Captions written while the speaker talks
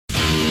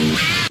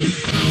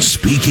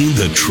Speaking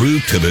the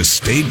truth to the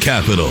state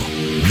capitol.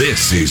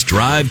 This is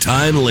Drive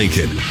Time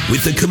Lincoln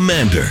with the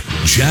Commander,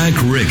 Jack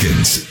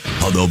Riggins,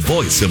 on the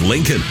voice of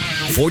Lincoln,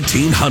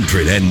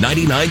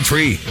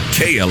 1499.3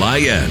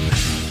 KLIN.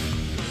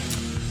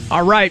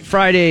 All right,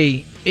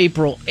 Friday,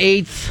 April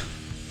 8th.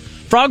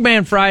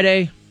 Frogman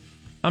Friday.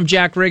 I'm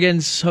Jack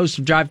Riggins, host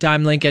of Drive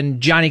Time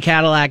Lincoln. Johnny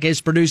Cadillac is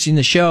producing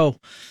the show,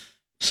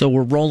 so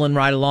we're rolling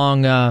right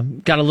along.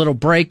 Got a little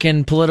break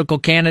in political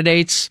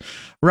candidates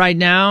right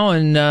now,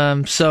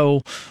 and so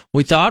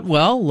we thought,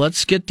 well,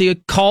 let's get the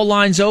call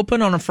lines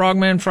open on a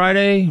Frogman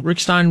Friday.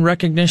 Rick Stein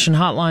Recognition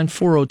Hotline,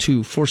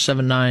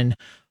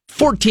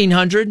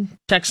 402-479-1400.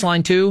 Text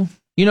line 2.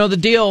 You know the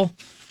deal.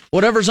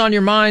 Whatever's on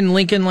your mind,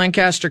 Lincoln,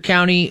 Lancaster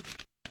County,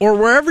 or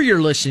wherever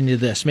you're listening to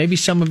this. Maybe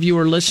some of you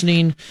are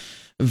listening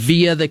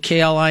via the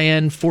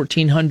KLIN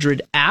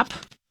 1400 app.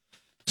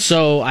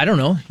 So, I don't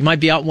know. You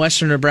might be out in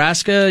western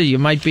Nebraska. You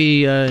might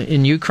be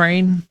in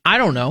Ukraine. I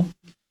don't know.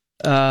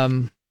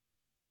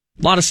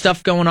 A lot of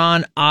stuff going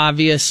on,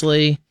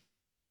 obviously.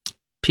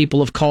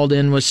 People have called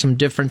in with some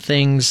different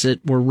things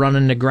that were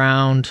running the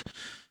ground.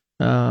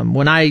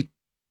 When I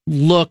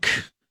look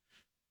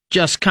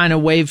just kind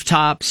of wave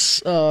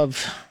tops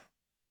of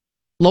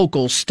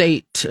local,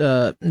 state,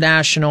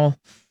 national,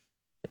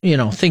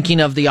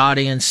 thinking of the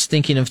audience,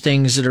 thinking of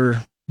things that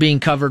are being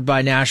covered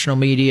by national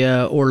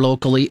media or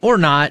locally or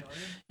not,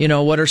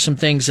 what are some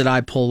things that I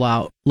pull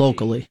out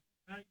locally?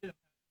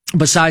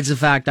 Besides the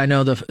fact I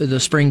know the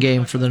spring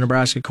game for the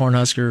Nebraska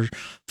Cornhusker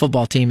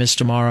football team is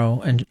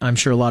tomorrow, and I'm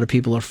sure a lot of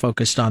people are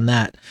focused on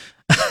that.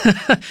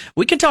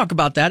 We can talk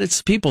about that. It's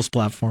the People's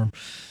Platform.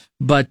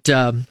 But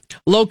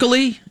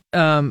locally,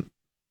 I'm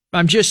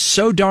just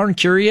so darn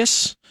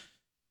curious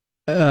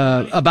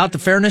about the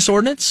fairness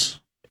ordinance,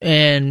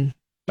 and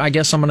I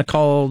guess I'm going to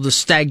call the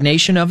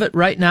stagnation of it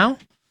right now.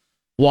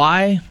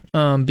 Why?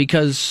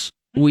 Because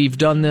we've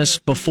done this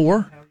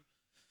before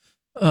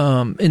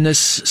in this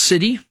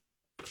city,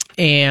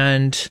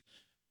 and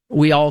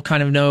we all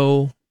kind of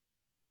know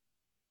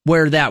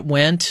where that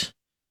went.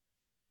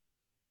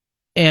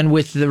 And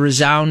with the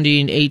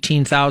resounding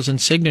 18,000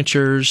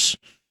 signatures,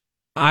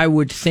 I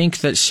would think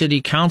that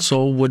City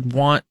Council would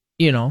want,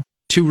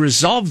 to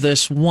resolve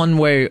this one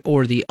way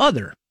or the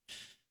other.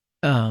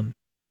 But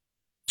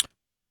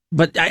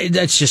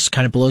that just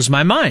kind of blows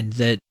my mind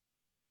that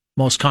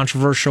most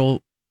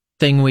controversial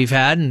thing we've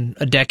had in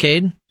a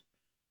decade,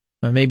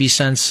 maybe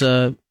since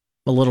a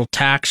little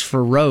tax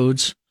for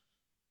roads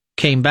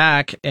came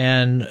back,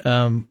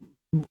 and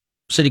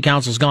City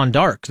Council's gone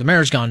dark. The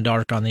mayor's gone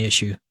dark on the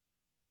issue.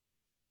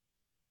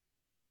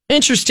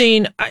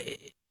 Interesting. I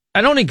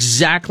don't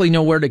exactly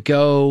know where to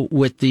go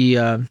with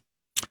the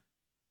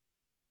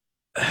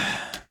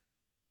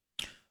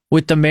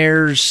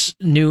mayor's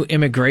new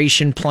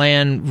immigration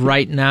plan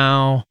right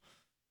now.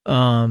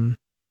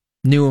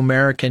 New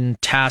American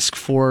Task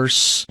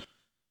Force,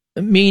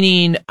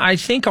 meaning I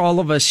think all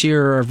of us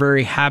here are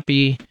very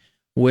happy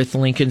with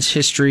Lincoln's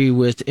history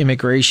with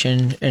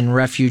immigration and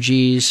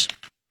refugees.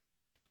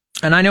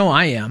 And I know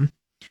I am.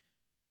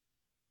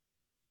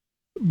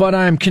 But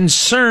I'm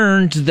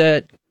concerned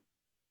that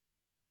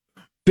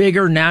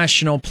bigger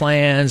national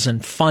plans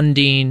and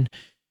funding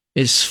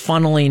is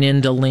funneling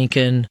into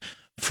Lincoln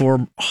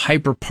for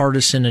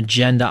hyper-partisan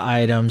agenda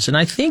items. And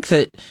I think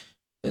that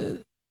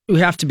we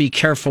have to be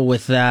careful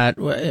with that.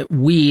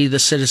 We, the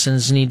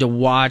citizens, need to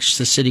watch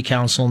the city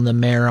council and the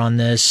mayor on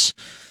this.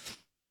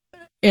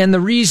 And the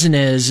reason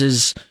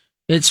is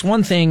it's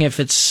one thing if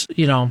it's,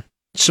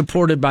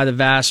 supported by the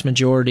vast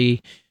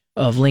majority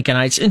of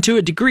Lincolnites. And to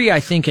a degree,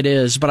 I think it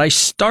is. But I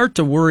start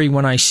to worry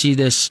when I see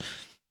this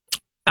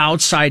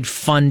outside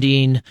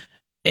funding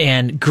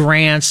and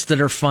grants that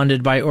are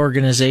funded by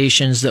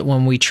organizations that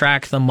when we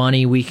track the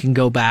money, we can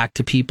go back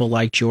to people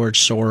like George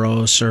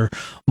Soros or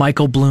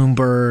Michael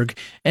Bloomberg.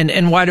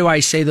 And why do I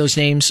say those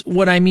names?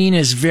 What I mean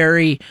is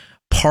very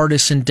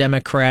partisan,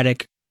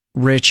 Democratic,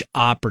 rich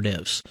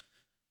operatives.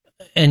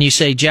 And you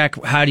say,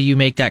 Jack, how do you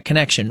make that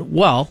connection?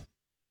 Well,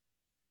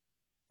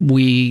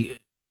 we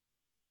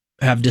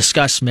have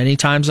discussed many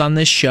times on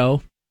this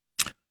show,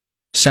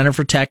 Center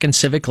for Tech and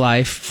Civic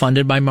Life,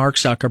 funded by Mark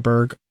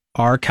Zuckerberg.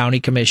 Our county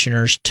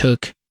commissioners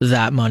took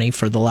that money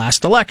for the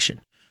last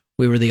election.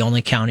 We were the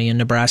only county in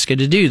Nebraska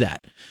to do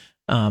that.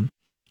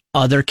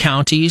 Other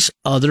counties,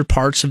 other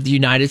parts of the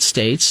United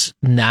States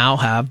now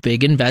have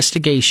big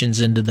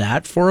investigations into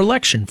that for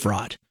election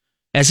fraud,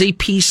 as a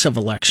piece of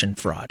election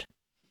fraud.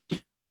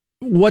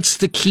 What's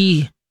the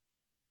key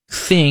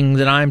thing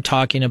that I'm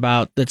talking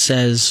about that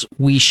says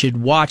we should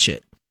watch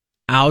it?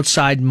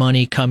 Outside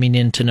money coming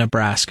into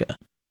Nebraska.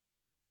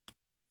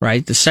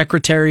 Right? The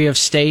Secretary of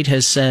State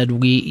has said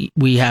we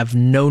have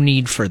no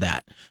need for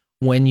that.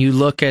 When you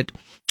look at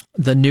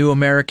the new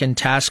American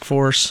Task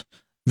Force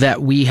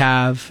that we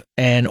have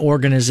and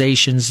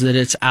organizations that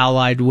it's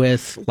allied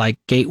with, like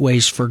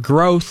Gateways for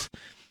Growth,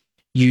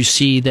 you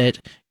see that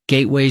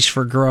Gateways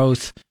for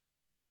Growth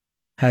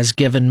has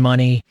given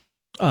money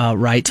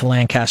right to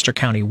Lancaster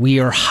County. We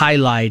are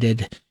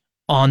highlighted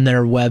on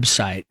their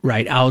website,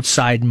 right?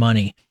 Outside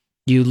money.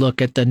 You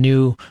look at the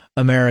New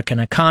American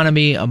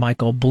Economy, a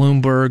Michael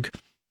Bloomberg,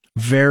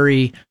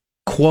 very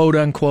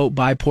quote-unquote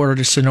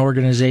bipartisan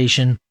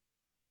organization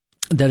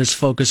that is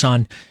focused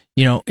on,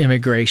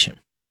 immigration.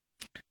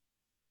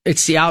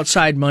 It's the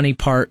outside money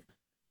part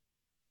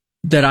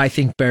that I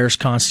think bears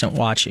constant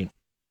watching,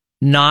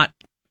 not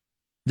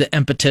the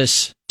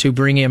impetus to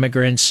bring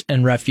immigrants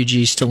and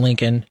refugees to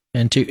Lincoln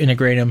and to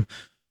integrate them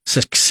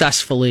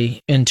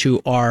successfully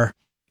into our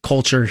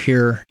culture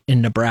here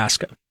in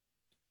Nebraska.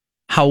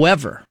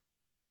 However,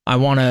 I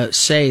want to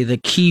say the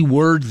key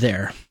word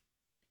there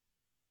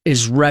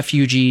is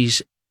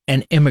refugees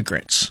and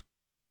immigrants,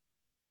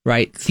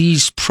 right?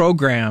 These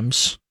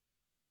programs,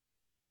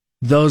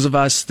 those of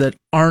us that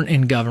aren't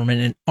in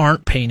government and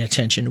aren't paying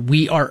attention,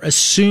 we are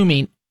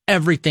assuming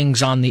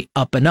everything's on the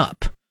up and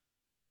up.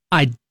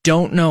 I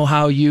don't know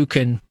how you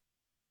can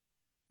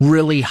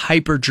really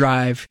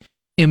hyperdrive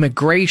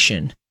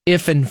immigration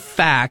if, in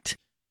fact,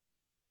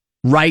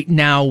 right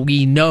now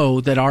we know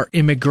that our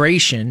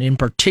immigration, in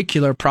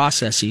particular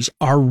processes,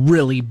 are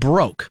really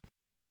broke.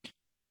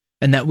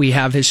 And that we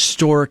have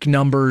historic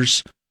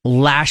numbers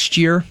last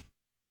year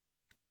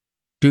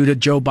due to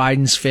Joe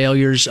Biden's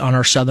failures on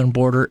our southern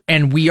border.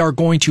 And we are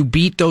going to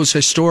beat those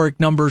historic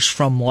numbers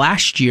from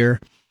last year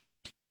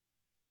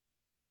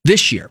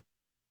this year.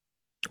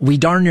 We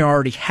darn near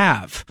already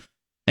have.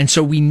 And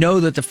so we know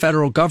that the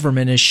federal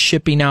government is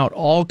shipping out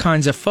all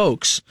kinds of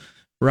folks,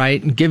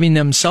 right, and giving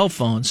them cell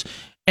phones.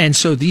 And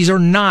so these are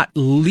not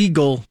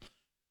legal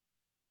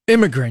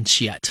immigrants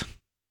yet.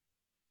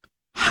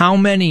 How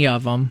many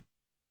of them,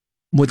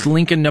 with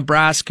Lincoln,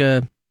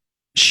 Nebraska,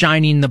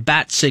 shining the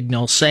bat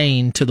signal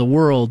saying to the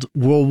world,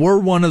 well, we're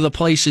one of the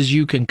places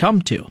you can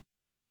come to,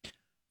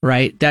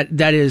 right?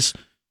 That is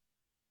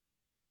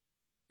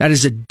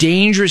a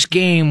dangerous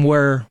game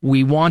where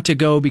we want to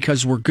go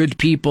because we're good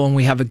people and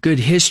we have a good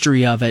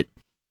history of it,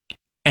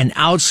 and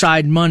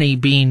outside money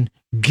being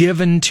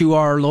given to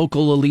our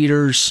local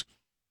leaders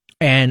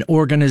and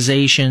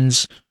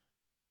organizations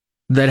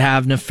that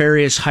have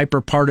nefarious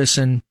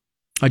hyperpartisan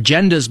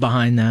agendas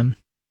behind them,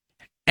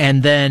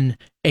 and then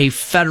a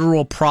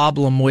federal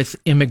problem with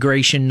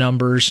immigration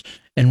numbers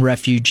and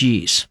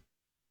refugees.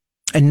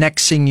 And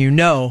next thing you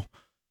know,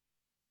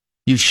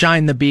 you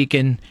shine the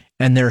beacon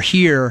and they're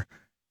here,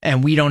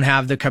 and we don't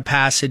have the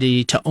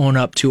capacity to own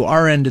up to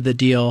our end of the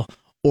deal,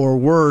 or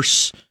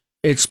worse,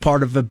 it's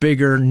part of a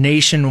bigger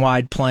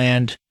nationwide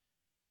planned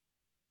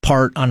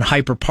part on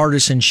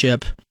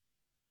hyperpartisanship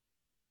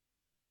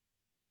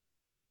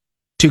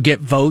to get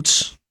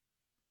votes,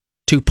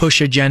 to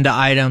push agenda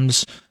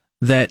items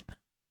that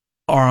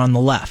are on the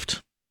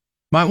left.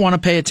 Might want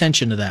to pay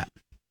attention to that.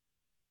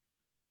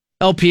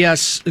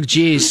 LPS,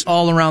 geez,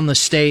 all around the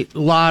state, a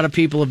lot of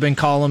people have been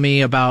calling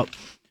me about,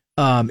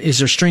 is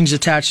there strings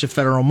attached to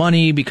federal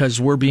money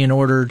because we're being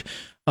ordered,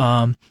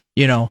 on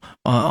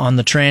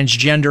the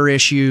transgender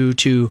issue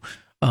to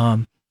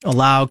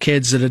allow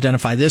kids that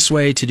identify this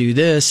way to do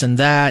this and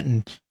that,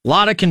 and a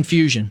lot of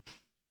confusion.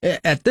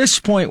 At this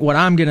point, what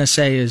I'm going to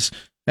say is,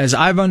 as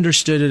I've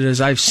understood it,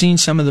 as I've seen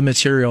some of the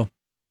material,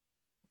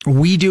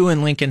 we do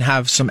in Lincoln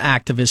have some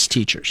activist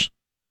teachers.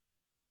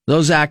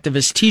 Those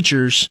activist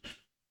teachers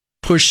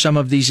push some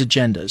of these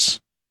agendas.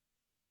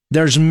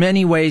 There's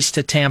many ways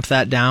to tamp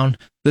that down.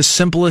 The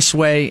simplest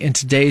way in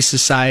today's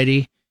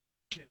society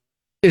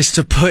is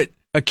to put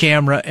a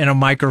camera and a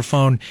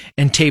microphone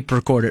and tape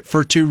record it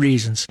for two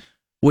reasons.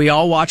 We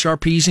all watch our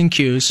P's and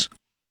Q's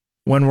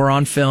when we're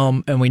on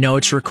film and we know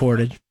it's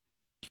recorded.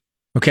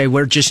 Okay,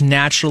 we're just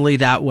naturally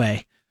that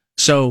way.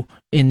 So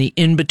in the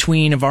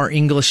in-between of our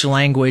English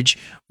language,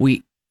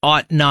 we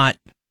ought not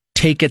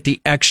take it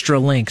the extra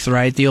length,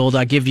 right? The old,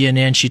 I give you an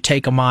inch, you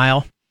take a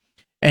mile.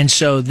 And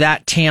so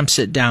that tamps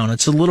it down.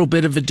 It's a little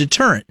bit of a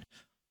deterrent.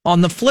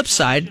 On the flip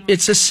side,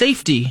 it's a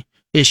safety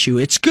issue.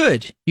 It's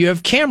good. You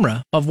have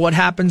camera of what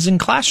happens in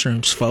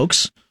classrooms,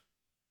 folks.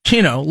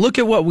 Look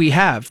at what we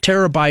have.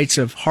 Terabytes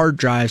of hard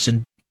drives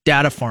and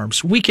data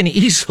farms. We can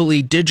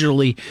easily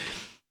digitally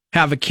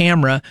have a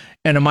camera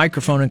and a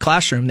microphone in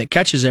classroom that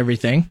catches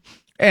everything,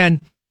 and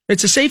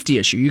it's a safety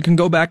issue. You can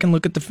go back and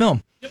look at the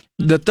film.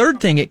 The third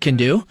thing it can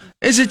do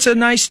is it's a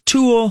nice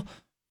tool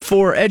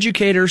for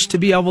educators to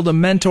be able to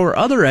mentor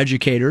other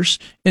educators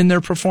in their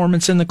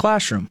performance in the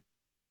classroom.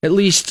 At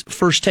least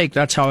first take,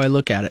 that's how I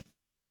look at it.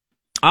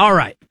 All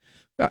right.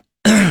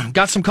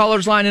 Got some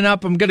callers lining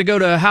up. I'm going to go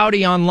to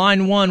Howdy on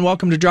line 1.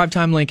 Welcome to Drive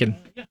Time Lincoln.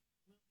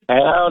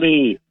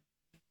 Howdy.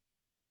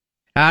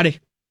 Howdy.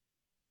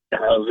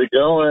 How's it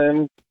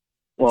going?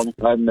 Long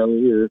time no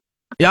hear.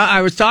 Yeah,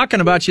 I was talking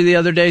about you the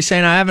other day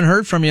saying I haven't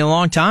heard from you in a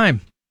long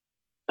time.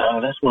 Oh,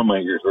 that's when my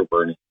ears were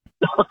burning.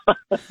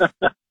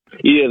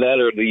 Yeah, that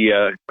or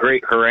the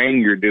great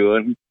harangue you're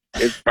doing.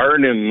 It's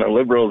burning the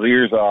liberals'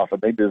 ears off,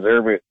 and they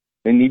deserve it.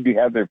 They need to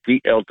have their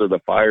feet held to the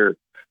fire.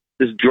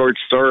 This George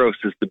Soros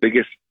is the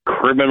biggest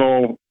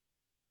criminal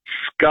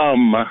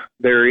scum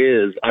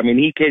there is. I mean,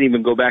 he can't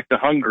even go back to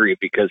Hungary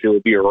because he'll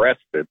be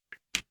arrested.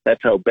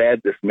 That's how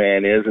bad this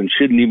man is, and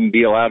shouldn't even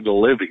be allowed to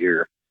live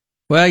here.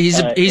 Well, he's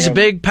a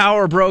big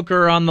power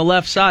broker on the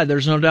left side.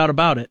 There's no doubt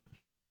about it.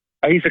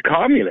 He's a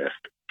communist,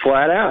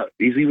 flat out.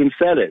 He's even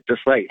said it,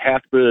 just like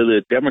half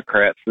the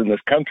Democrats in this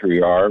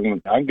country are.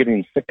 And I'm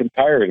getting sick and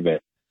tired of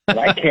it. And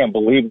I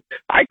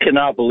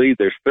cannot believe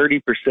there's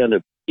 30%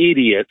 of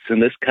idiots in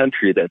this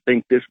country that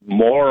think this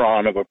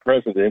moron of a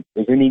president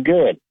is any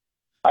good.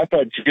 I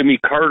thought Jimmy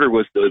Carter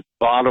was the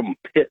bottom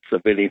pits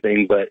of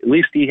anything, but at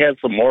least he had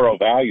some moral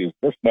values.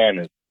 This man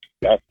is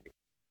disgusting.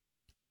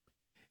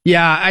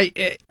 Yeah,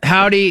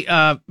 Howdy,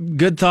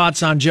 good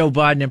thoughts on Joe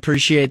Biden.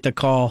 Appreciate the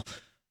call.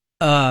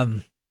 Yeah,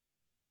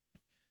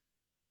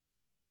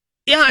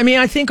 I mean,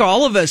 I think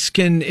all of us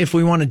can, if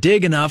we want to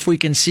dig enough, we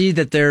can see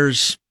that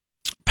there's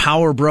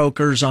power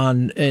brokers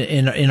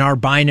in our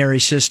binary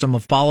system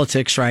of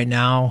politics right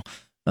now.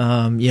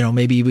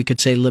 Maybe we could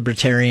say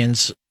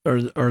libertarians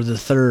or the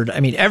third. I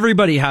mean,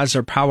 everybody has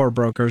their power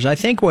brokers. I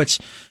think what's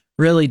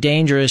really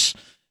dangerous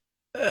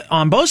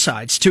on both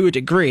sides to a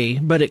degree,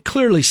 but it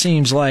clearly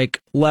seems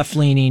like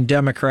left-leaning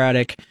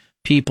Democratic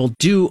people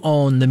do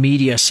own the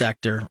media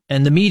sector,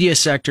 and the media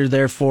sector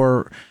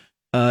therefore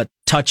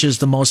touches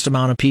the most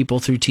amount of people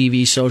through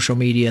TV, social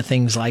media,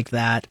 things like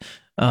that.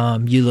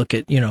 You look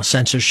at,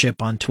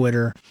 censorship on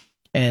Twitter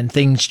and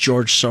things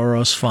George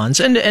Soros funds.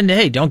 And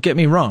hey, don't get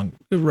me wrong.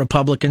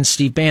 Republican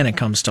Steve Bannon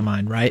comes to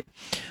mind, right?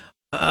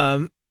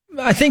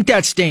 I think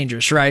that's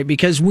dangerous, right?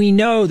 Because we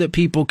know that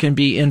people can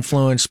be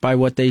influenced by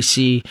what they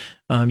see.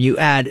 You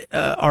add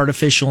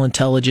artificial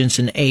intelligence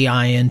and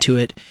AI into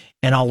it,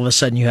 and all of a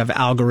sudden you have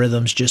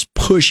algorithms just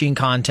pushing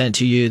content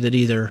to you that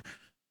either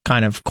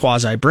kind of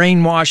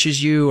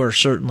quasi-brainwashes you or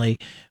certainly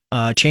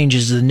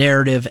changes the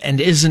narrative and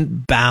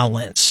isn't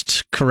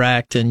balanced,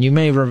 correct? And you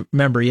may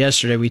remember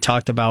yesterday we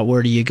talked about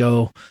where do you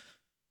go,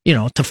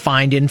 to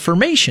find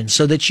information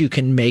so that you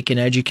can make an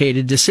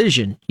educated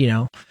decision,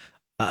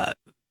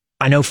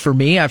 I know for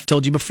me, I've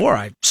told you before,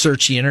 I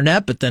search the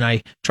internet, but then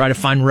I try to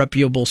find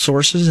reputable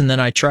sources, and then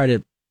I try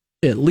to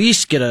at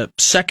least get a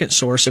second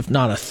source, if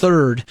not a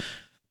third,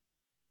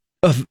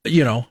 of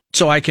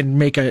so I can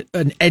make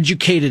an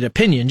educated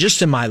opinion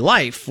just in my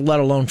life, let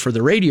alone for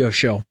the radio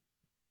show.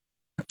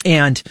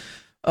 And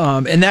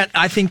that,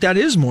 I think that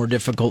is more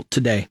difficult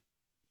today.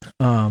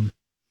 Nonetheless,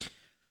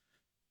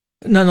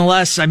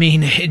 I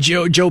mean,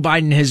 Joe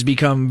Biden has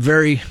become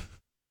very,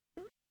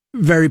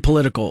 very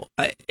political.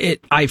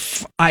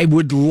 I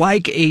would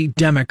like a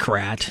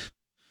Democrat,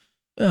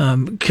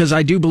 because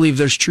I do believe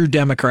there's true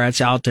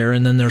Democrats out there,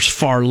 and then there's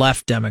far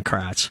left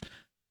Democrats.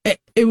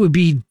 It would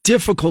be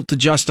difficult to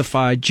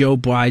justify Joe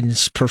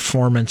Biden's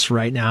performance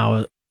right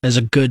now as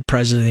a good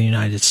president of the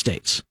United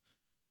States.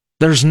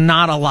 There's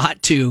not a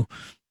lot to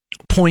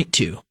point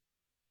to,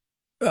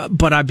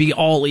 but I'd be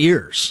all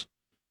ears.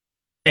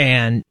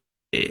 And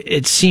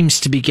it seems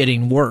to be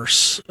getting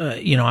worse.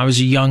 I was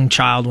a young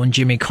child when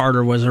Jimmy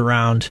Carter was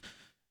around,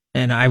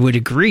 and I would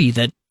agree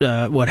that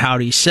what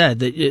Howdy said,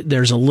 that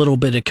there's a little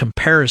bit of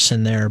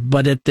comparison there.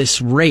 But at this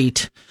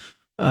rate,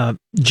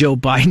 Joe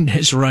Biden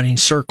is running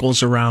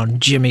circles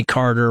around Jimmy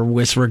Carter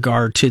with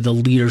regard to the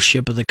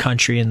leadership of the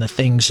country and the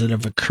things that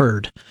have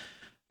occurred.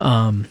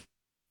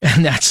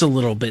 And that's a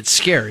little bit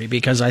scary,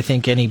 because I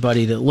think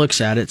anybody that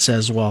looks at it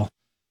says, well,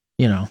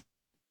 I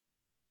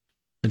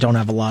don't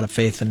have a lot of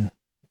faith in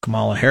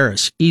Kamala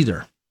Harris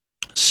either.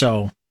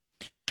 So,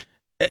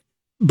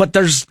 but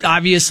there's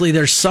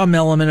some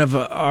element of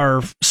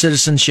our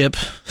citizenship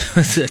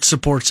that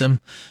supports him.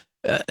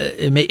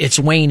 It's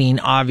waning,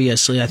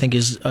 obviously. I think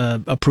his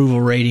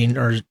approval rating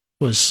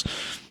was,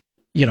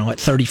 at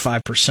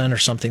 35% or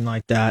something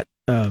like that.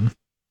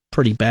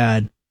 Pretty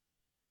bad.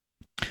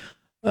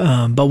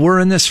 But we're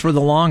in this for the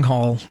long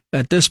haul.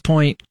 At this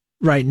point,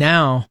 right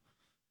now,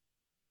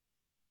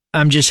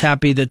 I'm just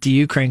happy that the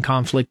Ukraine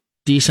conflict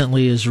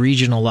decently is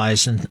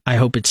regionalized, and I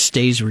hope it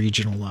stays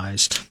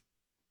regionalized.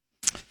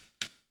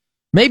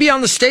 Maybe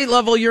on the state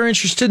level, you're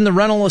interested in the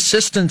rental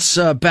assistance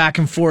back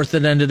and forth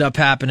that ended up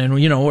happening,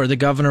 where the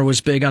governor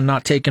was big on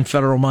not taking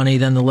federal money,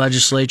 then the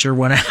legislature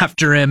went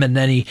after him, and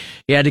then he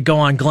had to go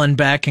on Glenn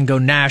Beck and go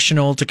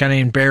national to kind of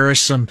embarrass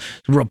some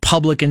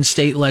Republican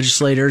state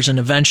legislators, and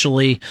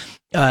eventually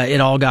it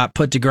all got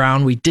put to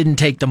ground. We didn't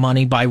take the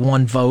money by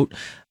one vote.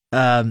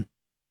 I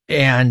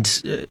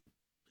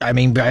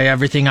mean, by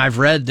everything I've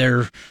read,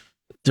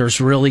 there's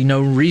really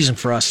no reason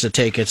for us to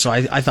take it. So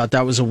I thought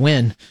that was a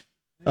win.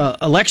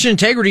 Election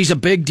integrity is a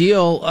big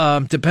deal.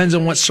 Depends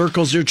on what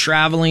circles you're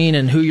traveling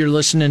and who you're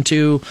listening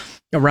to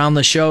around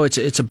the show.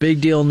 It's a big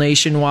deal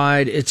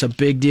nationwide. It's a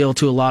big deal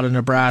to a lot of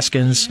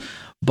Nebraskans.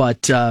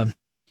 But, and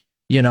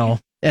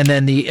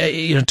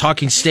then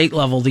talking state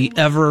level, the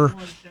ever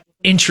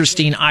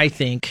interesting, I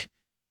think,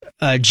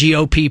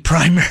 GOP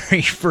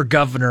primary for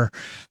governor.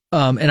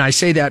 And I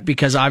say that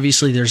because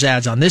obviously there's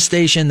ads on this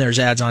station, there's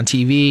ads on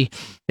TV.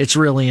 It's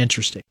really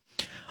interesting.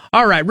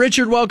 All right,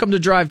 Richard, welcome to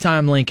Drive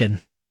Time Lincoln.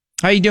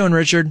 How you doing,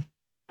 Richard?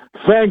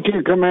 Thank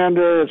you,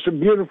 Commander. It's a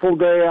beautiful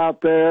day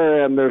out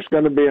there, and there's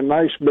going to be a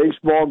nice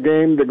baseball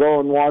game to go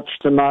and watch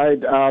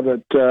tonight out at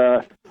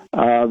the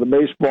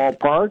baseball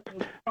park.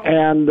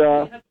 And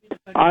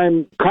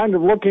I'm kind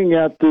of looking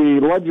at the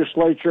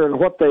legislature and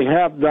what they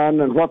have done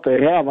and what they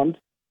haven't.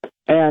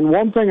 And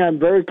one thing I'm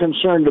very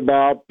concerned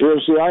about is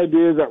the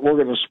idea that we're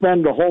going to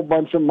spend a whole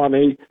bunch of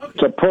money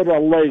to put a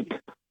lake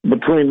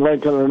between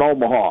Lincoln and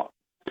Omaha.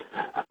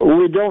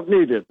 We don't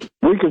need it.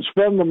 We could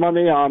spend the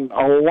money on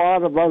a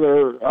lot of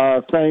other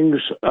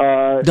things.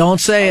 Don't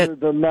say it.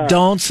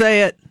 Don't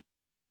say it.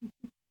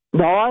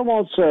 No, I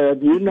won't say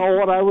it. You know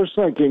what I was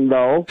thinking,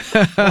 though.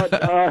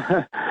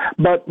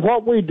 But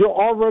what we do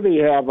already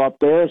have up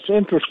there, it's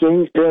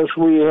interesting, is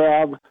we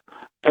have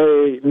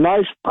a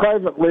nice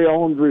privately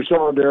owned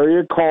resort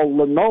area called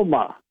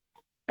Lenoma.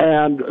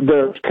 And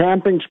there's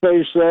camping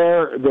space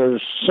there.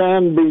 There's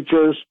sand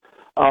beaches.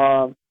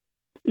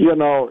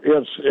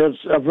 It's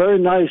a very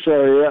nice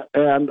area.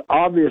 And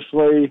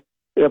obviously,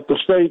 if the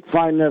state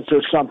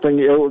finances something,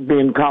 it would be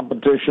in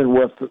competition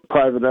with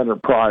private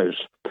enterprise.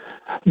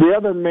 The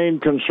other main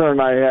concern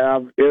I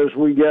have is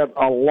we get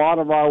a lot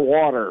of our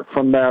water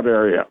from that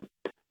area.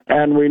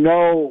 And we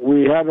know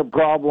we had a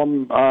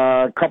problem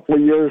a couple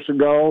of years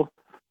ago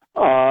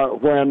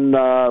when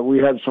we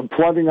had some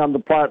flooding on the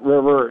Platte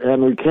River,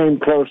 and we came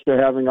close to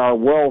having our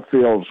well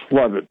fields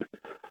flooded.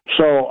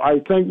 So I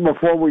think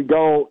before we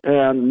go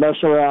and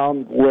mess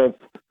around with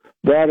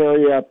that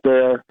area up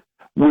there,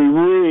 we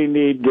really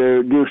need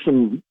to do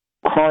some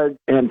hard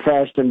and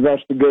fast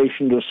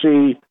investigation to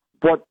see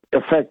what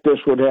effect this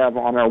would have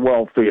on our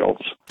well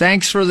fields.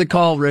 Thanks for the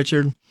call,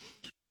 Richard.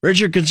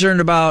 Richard,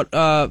 concerned about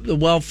the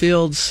well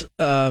fields.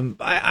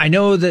 I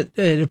know that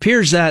it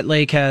appears that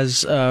lake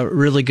has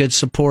really good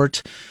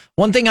support.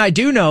 One thing I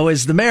do know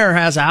is the mayor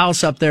has a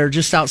house up there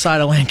just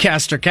outside of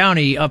Lancaster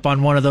County up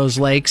on one of those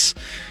lakes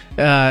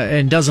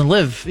and doesn't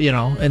live,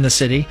 in the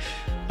city,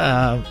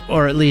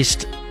 or at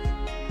least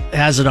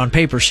has it on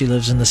paper she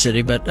lives in the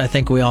city, but I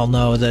think we all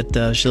know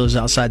that she lives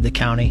outside the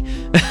county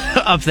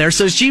up there,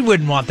 so she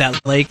wouldn't want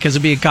that lake because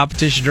it'd be a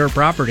competition to her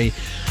property.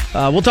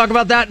 We'll talk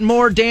about that and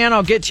more. Dan,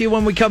 I'll get to you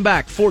when we come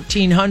back.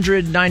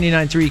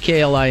 1400-99.3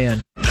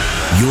 KLIN.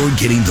 You're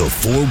getting the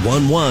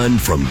 411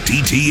 from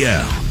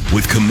DTL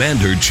with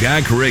Commander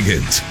Jack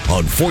Riggins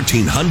on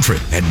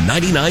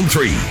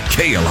 1400-99.3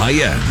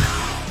 KLIN.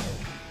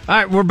 All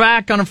right, we're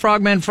back on a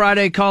Frogman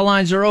Friday. Call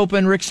lines are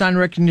open. Rick Stein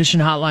Recognition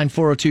Hotline,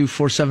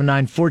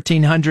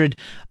 402-479-1400.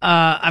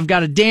 I've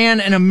got a Dan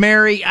and a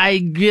Mary. I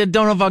don't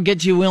know if I'll get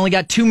to you. We only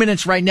got 2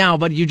 minutes right now,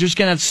 but you're just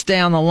going to have to stay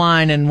on the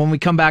line. And when we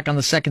come back on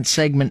the second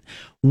segment,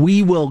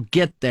 we will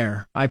get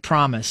there, I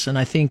promise. And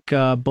I think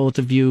both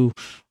of you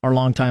are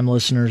longtime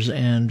listeners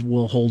and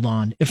will hold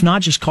on. If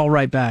not, just call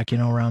right back,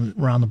 around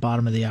the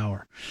bottom of the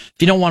hour. If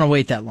you don't want to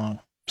wait that long.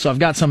 So I've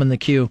got some in the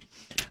queue.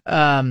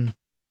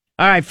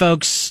 All right,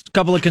 folks, a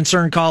couple of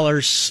concerned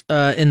callers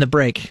in the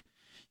break.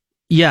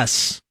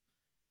 Yes,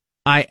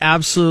 I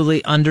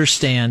absolutely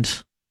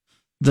understand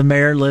the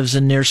mayor lives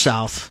in near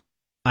South.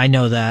 I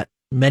know that.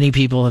 Many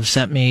people have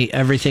sent me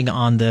everything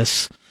on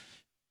this,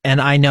 and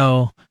I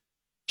know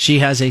she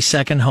has a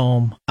second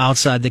home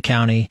outside the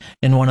county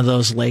in one of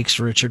those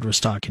lakes Richard was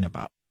talking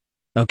about.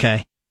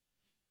 Okay?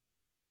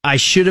 I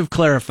should have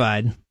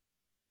clarified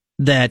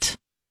that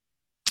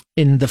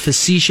in the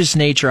facetious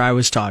nature I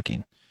was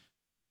talking,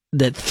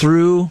 that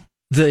through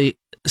the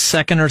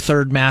second or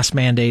third mask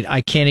mandate,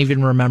 I can't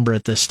even remember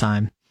at this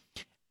time,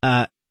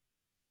 I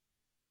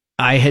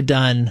had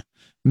done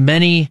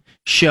many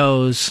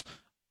shows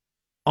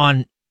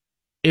on,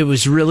 it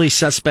was really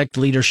suspect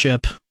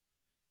leadership,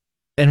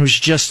 and it was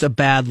just a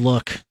bad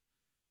look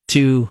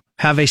to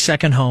have a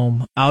second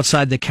home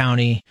outside the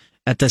county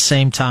at the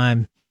same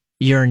time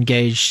you're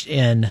engaged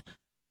in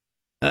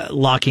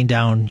locking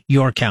down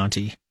your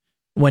county,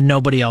 when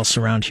nobody else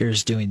around here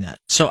is doing that.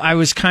 So I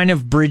was kind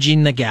of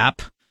bridging the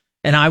gap,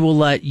 and I will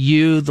let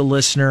you, the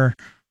listener,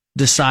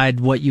 decide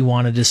what you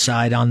want to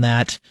decide on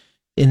that.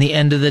 In the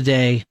end of the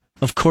day,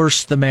 of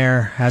course, the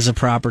mayor has a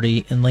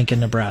property in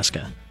Lincoln,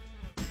 Nebraska.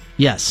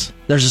 Yes,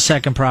 there's a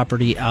second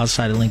property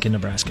outside of Lincoln,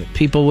 Nebraska.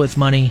 People with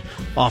money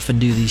often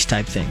do these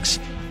type things.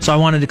 So I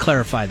wanted to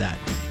clarify that.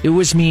 It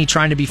was me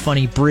trying to be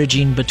funny,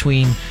 bridging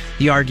between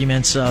the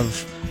arguments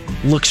of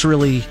looks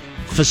really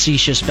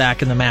facetious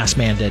back in the mask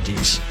mandate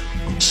days.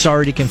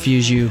 Sorry to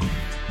confuse you.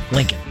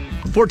 Lincoln.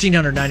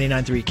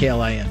 1499.3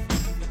 KLIN.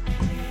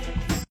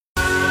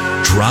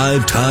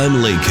 Drive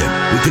Time Lincoln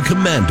with the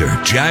Commander,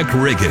 Jack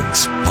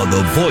Riggins, on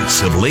the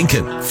voice of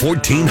Lincoln,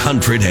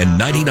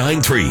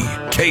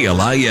 1499.3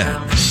 KLIN.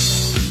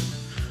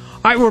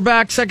 All right, we're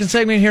back. Second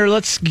segment here.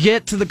 Let's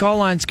get to the call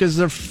lines because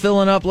they're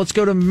filling up. Let's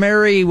go to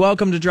Mary.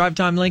 Welcome to Drive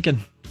Time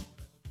Lincoln.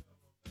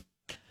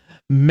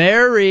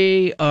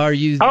 Mary, are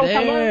you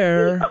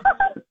there? Hello.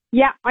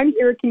 Yeah, I'm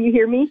here. Can you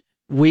hear me?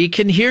 We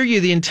can hear you.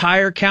 The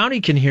entire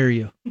county can hear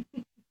you.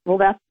 Well,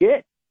 that's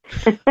good.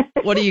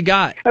 What do you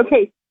got?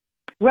 Okay.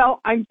 Well,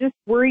 I'm just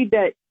worried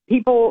that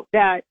people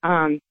that,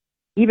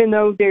 even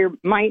though there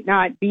might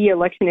not be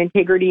election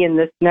integrity in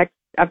this next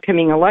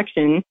upcoming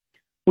election,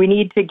 we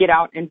need to get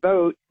out and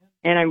vote.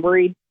 And I'm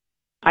worried.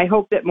 I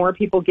hope that more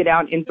people get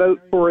out and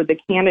vote for the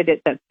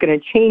candidate that's going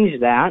to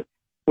change that,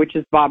 which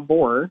is Bob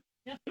Bohr.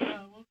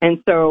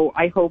 And so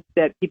I hope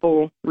that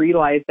people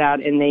realize that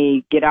and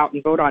they get out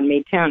and vote on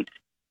May 10th.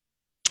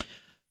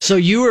 So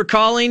you are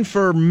calling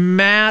for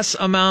mass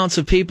amounts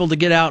of people to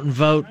get out and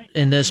vote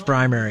in this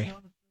primary?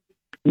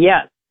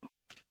 Yes.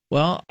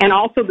 Well, and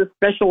also the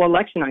special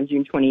election on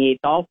June 28th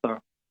also.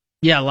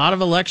 Yeah, a lot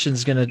of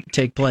elections going to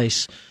take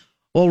place.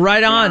 Well,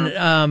 right on.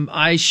 Yeah.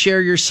 I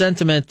share your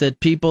sentiment that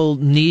people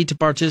need to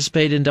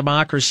participate in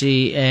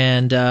democracy,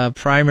 and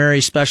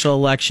primary special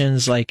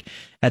elections, like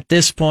at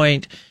this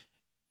point,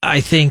 I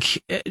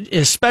think,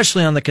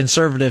 especially on the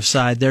conservative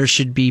side, there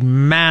should be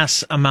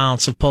mass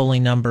amounts of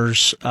polling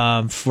numbers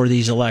for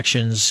these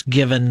elections,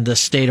 given the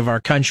state of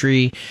our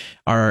country,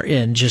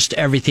 and just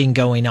everything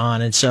going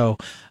on. And so,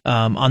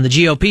 on the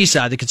GOP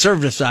side, the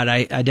conservative side,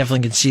 I definitely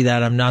can see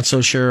that. I'm not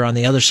so sure on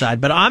the other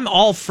side, but I'm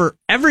all for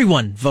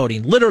everyone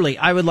voting. Literally,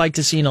 I would like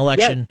to see an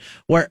election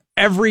where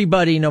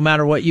everybody, no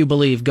matter what you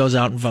believe, goes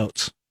out and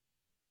votes.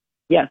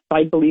 Yes,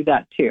 I believe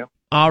that too.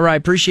 All right,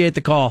 appreciate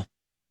the call.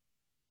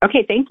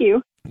 Okay, thank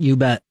you. You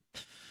bet.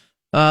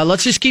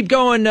 Let's just keep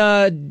going.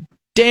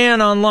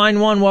 Dan on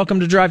line 1, welcome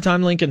to Drive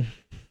Time Lincoln.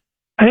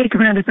 Hey,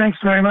 Commander, thanks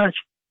very much.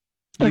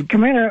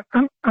 Commander,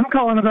 I'm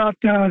calling about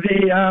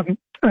the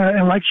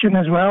election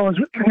as well,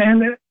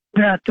 and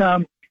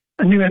that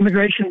a new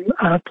immigration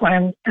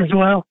plan as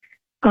well.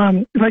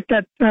 Like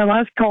that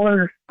last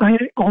caller, I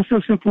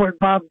also support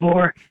Bob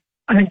Bohr.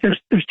 I think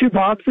there's two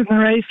Bobs in the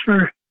race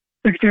for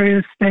Secretary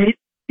of State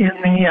in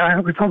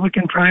the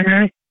Republican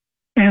primary.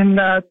 And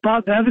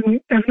Bob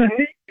Evans,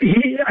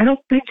 I don't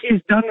think he's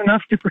done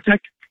enough to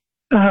protect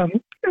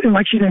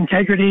election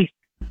integrity.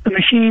 The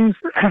machines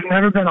have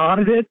never been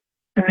audited,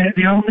 and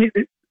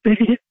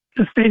the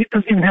state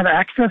doesn't even have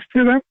access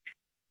to them,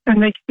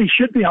 and they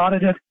should be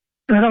audited.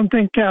 And I don't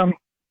think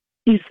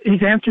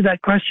he's answered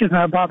that question,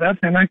 Bob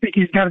Evans. I think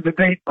he's got to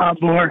debate Bob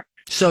Bohr.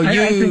 So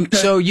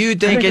you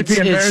think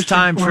it's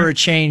time for a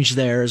change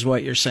there, is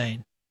what you're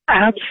saying?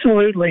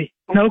 Absolutely,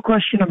 no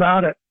question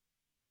about it.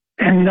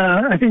 And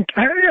I think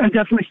I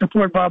definitely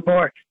support Bob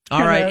Bohr.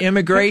 All right,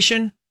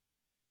 immigration?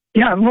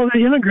 Yeah, well,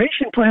 the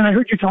immigration plan, I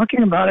heard you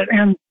talking about it,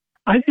 and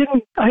I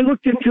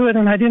looked into it,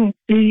 and I didn't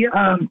see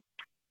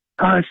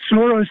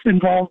Soros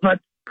involved, but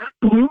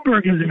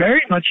Bloomberg is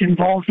very much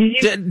involved.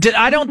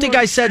 I don't think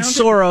I said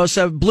Soros.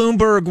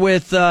 Bloomberg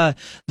with the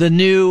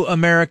new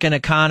American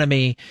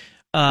economy.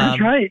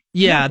 That's right.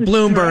 Yeah,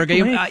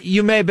 Bloomberg.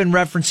 You may have been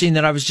referencing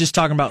that I was just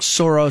talking about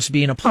Soros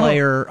being a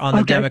player on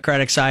the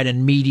Democratic side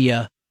and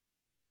media.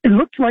 It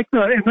looks like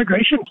the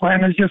immigration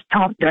plan is just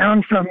top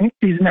down from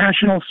these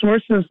national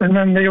sources, and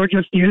then they were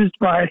just used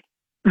by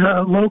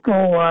the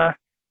local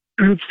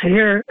groups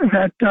here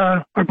that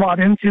are bought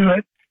into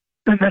it,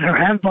 and that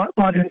have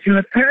bought into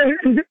it.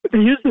 They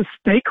use the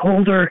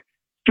stakeholder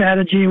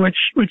strategy, which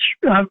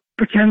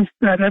pretends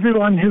that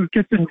everyone who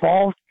gets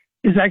involved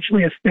is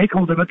actually a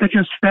stakeholder, but they're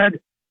just fed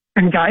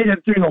and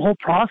guided through the whole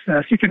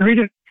process. You can read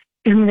it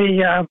in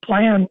the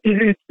plan.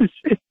 It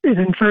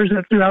infers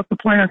it throughout the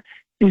plan.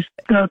 These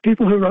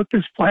people who wrote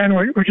this plan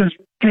were just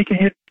taking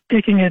it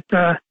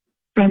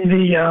from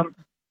the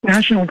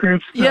national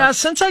groups. Yeah,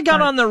 since I got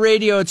on the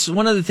radio, it's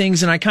one of the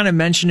things, and I kind of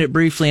mentioned it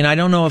briefly, and I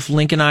don't know if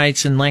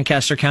Lincolnites in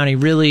Lancaster County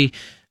really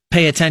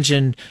pay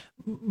attention,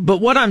 but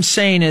what I'm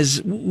saying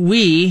is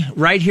we,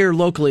 right here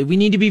locally, we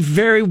need to be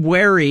very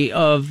wary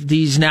of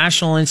these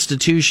national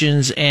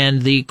institutions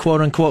and the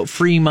quote-unquote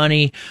free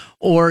money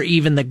or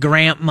even the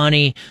grant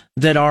money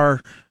that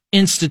are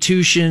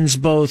institutions,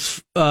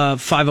 both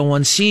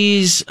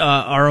 501cs,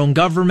 our own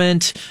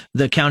government,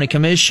 the county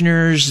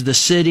commissioners, the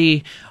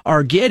city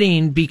are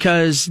getting,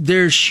 because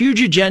there's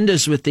huge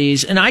agendas with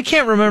these. And I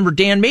can't remember,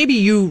 Dan, maybe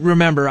you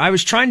remember. I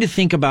was trying to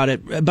think about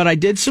it, but I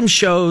did some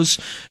shows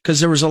because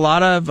there was a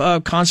lot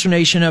of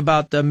consternation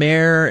about the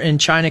mayor and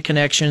China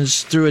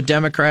connections through a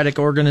Democratic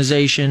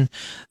organization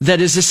that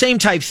is the same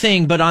type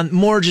thing, but on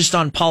more just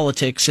on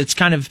politics. It's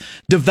kind of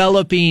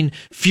developing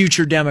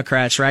future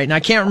Democrats, right? And I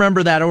can't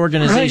remember that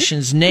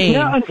organization's name.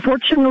 Yeah,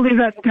 unfortunately,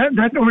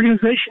 that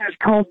organization is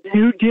called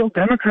New Deal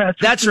Democrats.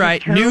 That's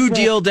right, New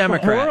Deal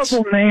Democrats.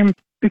 Horrible name,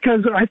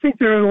 because I think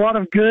there are a lot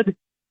of good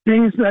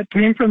things that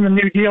came from the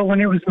New Deal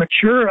when it was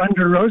mature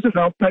under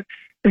Roosevelt, but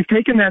they've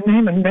taken that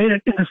name and made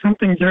it into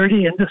something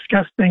dirty and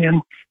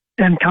disgusting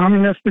and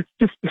communist. It's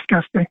just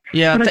disgusting.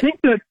 Yeah, but I think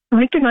that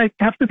Lincolnites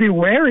have to be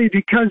wary,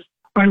 because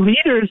our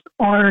leaders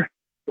are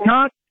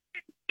not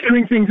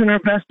doing things in our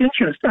best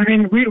interest. I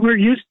mean, we're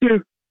used to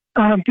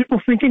people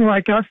thinking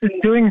like us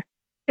and doing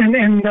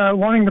and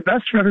wanting the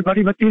best for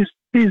everybody, but these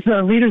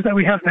leaders that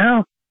we have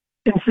now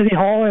in City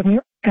Hall and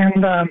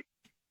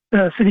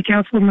the City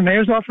Council and the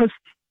Mayor's office,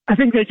 I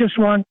think they just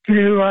want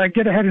to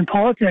get ahead in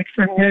politics,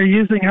 and they're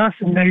using us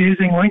and they're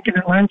using Lincoln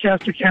and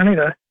Lancaster County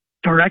to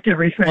direct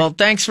everything. Well,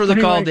 thanks for the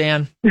call,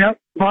 Dan. Yep,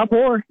 Bob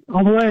Bohr,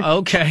 all the way.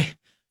 Okay.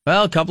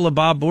 Well, a couple of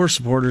Bob Bohr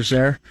supporters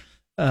there.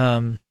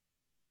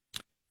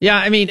 Yeah,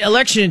 I mean,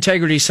 election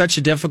integrity is such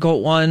a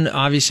difficult one.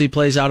 Obviously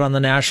plays out on the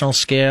national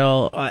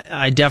scale.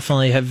 I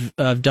definitely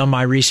have done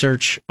my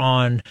research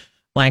on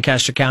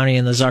Lancaster County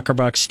and the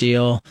Zuckerbucks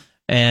deal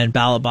and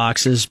ballot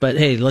boxes. But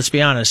hey, let's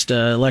be honest.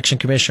 Election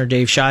Commissioner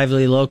Dave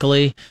Shively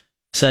locally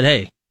said,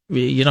 hey,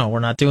 we're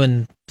not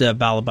doing the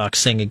ballot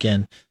box thing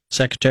again.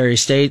 Secretary of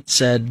State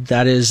said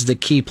that is the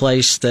key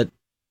place that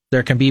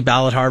there can be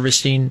ballot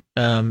harvesting.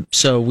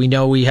 So we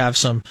know we have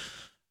some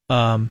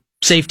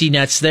safety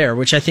nets there,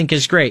 which I think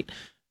is great.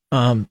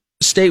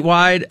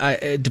 Statewide,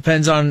 it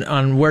depends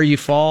on where you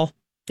fall.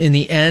 In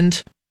the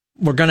end,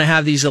 we're going to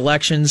have these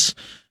elections.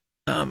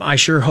 I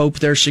sure hope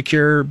they're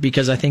secure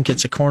because I think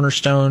it's a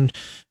cornerstone.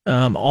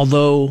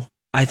 Although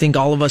I think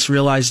all of us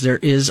realize there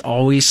is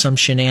always some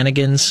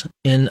shenanigans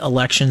in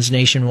elections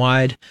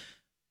nationwide.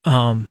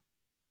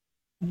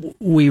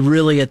 We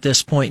really, at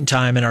this point in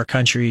time in our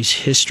country's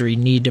history,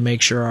 need to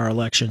make sure our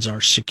elections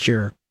are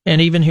secure. And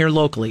even here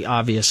locally,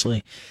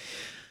 obviously.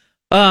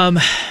 Yeah,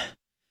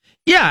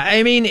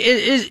 I mean,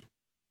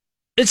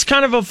 it's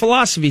kind of a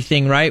philosophy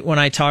thing, right? When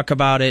I talk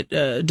about it,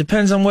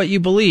 depends on what you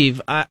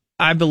believe.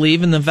 I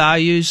believe in the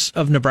values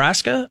of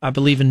Nebraska. I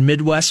believe in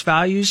Midwest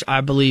values.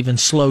 I believe in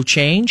slow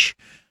change.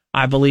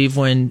 I believe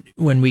when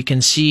we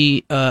can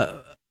see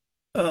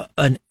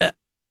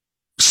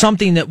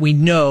something that we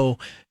know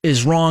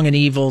is wrong and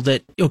evil,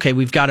 that, okay,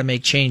 we've got to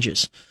make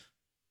changes.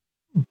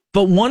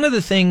 But one of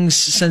the things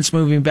since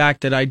moving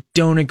back that I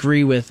don't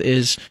agree with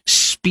is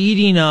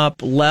speeding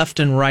up left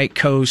and right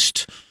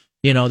coast,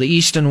 the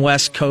East and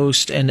West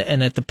Coast, and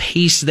at the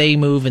pace they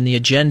move and the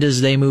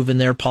agendas they move in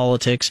their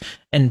politics,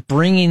 and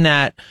bringing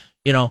that,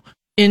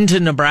 into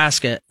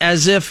Nebraska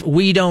as if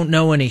we don't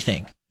know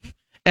anything.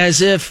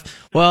 As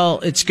if, well,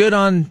 it's good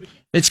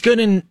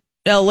in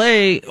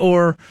LA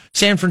or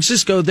San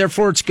Francisco,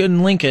 therefore it's good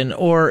in Lincoln,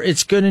 or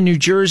it's good in New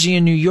Jersey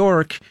and New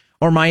York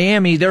or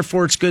Miami,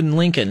 therefore it's good in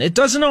Lincoln. It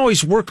doesn't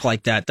always work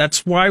like that.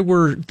 That's why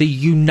we're the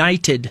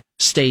United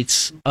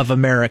States of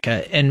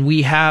America, and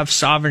we have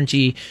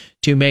sovereignty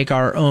to make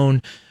our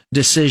own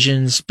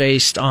decisions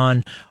based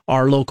on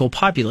our local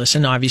populace.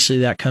 And obviously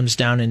that comes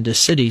down into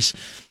cities.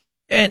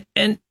 And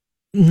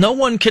no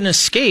one can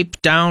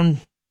escape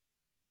down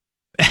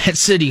at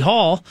City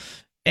Hall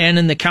and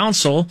in the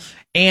council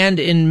and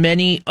in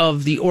many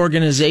of the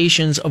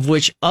organizations of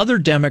which other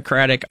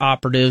Democratic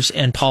operatives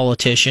and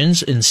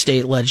politicians in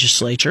state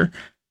legislature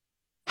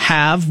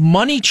have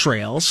money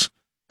trails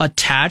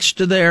attached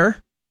to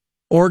their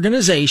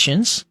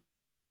organizations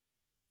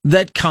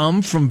that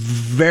come from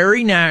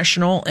very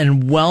national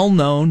and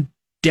well-known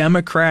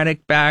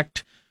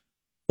Democratic-backed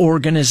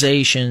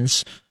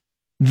organizations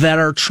that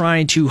are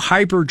trying to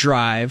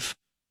hyperdrive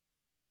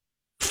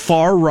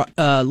far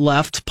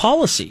left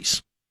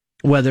policies,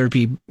 whether it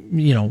be,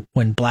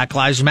 when Black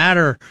Lives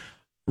Matter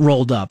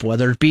rolled up,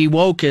 whether it be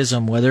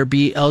wokeism, whether it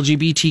be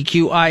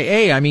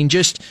LGBTQIA. I mean,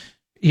 just,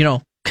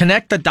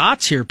 connect the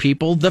dots here,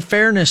 people. The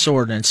fairness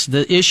ordinance,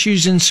 the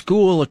issues in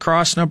school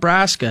across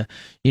Nebraska.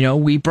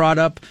 We brought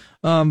up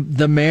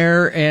the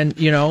mayor, and,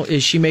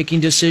 is she making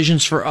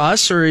decisions for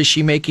us, or is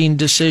she making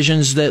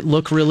decisions that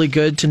look really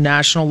good to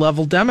national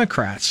level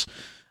Democrats?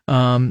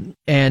 And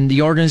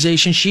the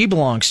organization she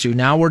belongs to.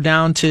 Now we're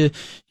down to,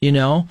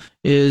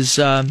 is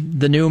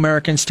the New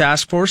Americans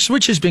Task Force,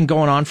 which has been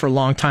going on for a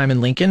long time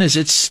in Lincoln. Is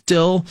it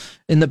still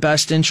in the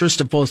best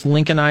interest of both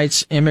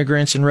Lincolnites,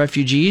 immigrants, and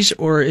refugees,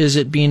 or is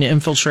it being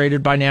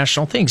infiltrated by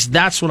national things?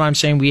 That's what I'm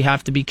saying we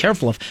have to be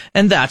careful of.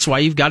 And that's why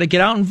you've got to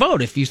get out and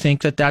vote. If you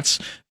think that that's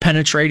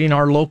penetrating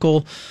our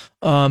local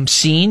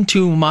scene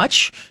too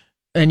much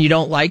and you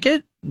don't like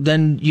it,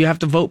 then you have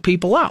to vote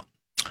people out.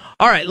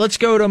 All right, let's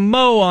go to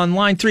Mo on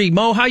line 3.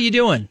 Mo, how you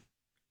doing?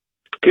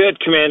 Good,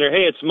 Commander.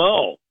 Hey, it's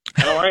Mo.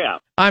 How are you?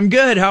 I'm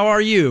good. How are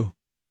you?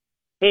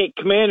 Hey,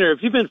 Commander,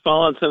 have you been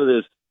following some of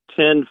this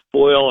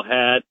tinfoil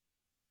hat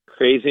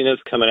craziness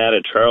coming out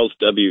of Charles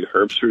W.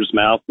 Herbster's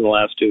mouth in the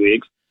last 2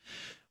 weeks?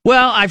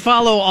 Well, I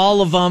follow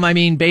all of them. I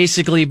mean,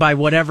 basically by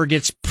whatever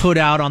gets put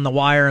out on the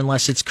wire,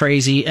 unless it's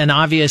crazy. And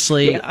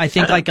obviously, I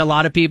think like a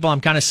lot of people, I'm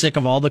kind of sick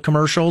of all the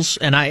commercials.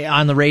 And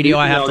on the radio,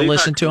 I have to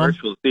listen to them.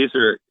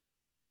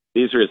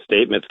 These are his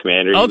statements,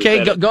 Commander.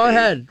 Okay, go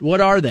ahead. What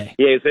are they?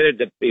 Yeah,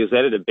 he was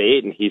at a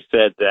debate, and he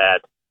said that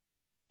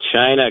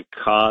China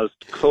caused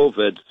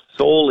COVID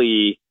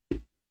solely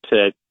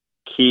to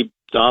keep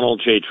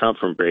Donald J. Trump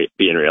from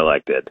being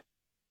reelected.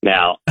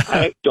 Now,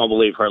 I don't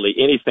believe hardly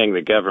anything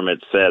the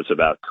government says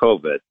about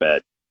COVID,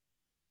 but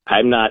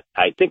I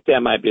think that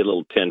might be a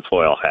little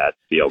tinfoil hat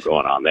deal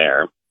going on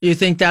there. You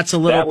think that's a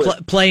little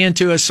play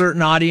into a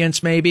certain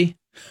audience, maybe?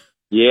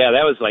 Yeah,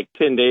 that was like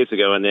 10 days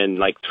ago. And then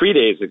like 3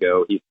 days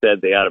ago, he said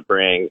they ought to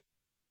bring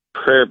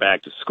prayer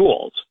back to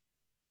schools.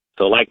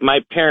 So like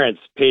my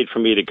parents paid for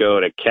me to go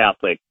to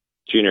Catholic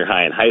junior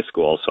high and high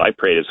school. So I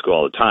prayed at school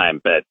all the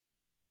time. But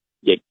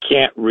you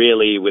can't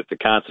really, with the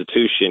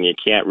Constitution, you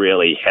can't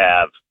really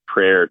have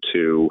prayer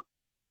to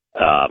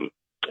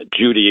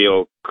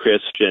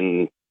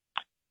Judeo-Christian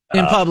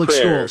in public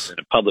schools. In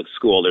a public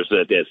school, there's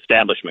the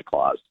establishment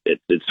clause.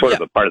 It's sort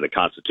of a part of the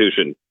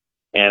Constitution.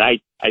 And I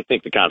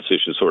think the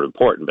Constitution is sort of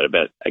important,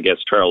 but I guess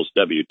Charles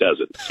W.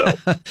 doesn't.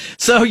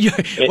 So,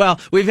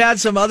 we've had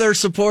some other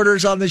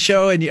supporters on the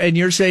show, and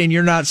you're saying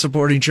you're not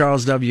supporting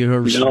Charles W.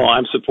 Herbster. No,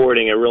 I'm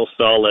supporting a real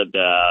solid,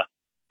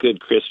 good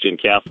Christian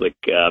Catholic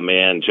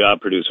man, job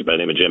producer by the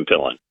name of Jim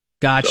Pillen.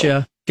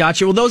 Gotcha.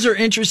 Gotcha. Well, those are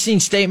interesting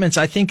statements.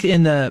 I think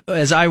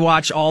as I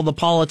watch all the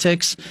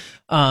politics,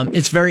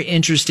 it's very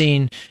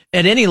interesting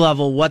at any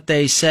level what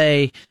they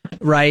say,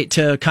 right,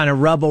 to kind of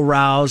rebel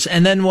rouse,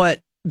 and then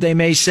what they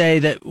may say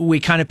that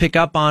we kind of pick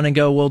up on and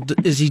go, well,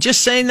 is he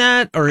just saying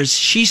that, or is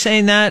she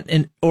saying that,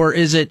 or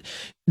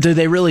do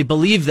they really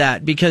believe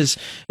that? Because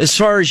as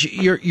far as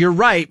you're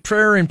right,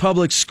 prayer in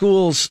public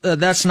schools,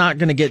 that's not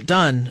going to get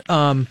done.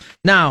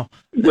 Now.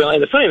 Well,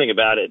 and the funny thing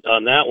about it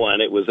on that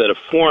one, it was at a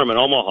forum in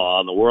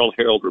Omaha, and the World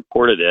Herald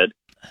reported it.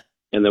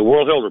 And the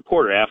World Herald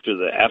reporter after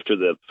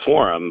the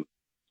forum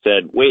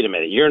said, "Wait a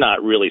minute, you're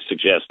not really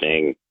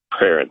suggesting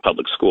prayer in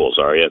public schools,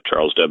 are you,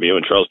 Charles W.?"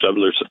 And Charles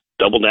W.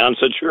 doubled down and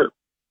said, "Sure."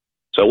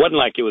 So it wasn't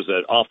like it was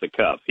off the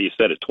cuff. He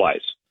said it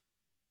twice.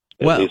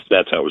 At least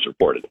that's how it was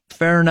reported.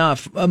 Fair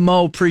enough.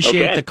 Mo,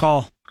 appreciate the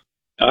call.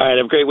 All right.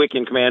 Have a great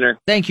weekend, Commander.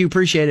 Thank you.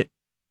 Appreciate it.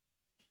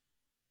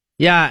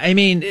 Yeah, I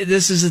mean,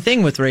 this is the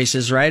thing with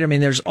races, right? I mean,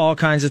 there's all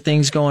kinds of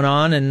things going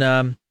on,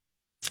 and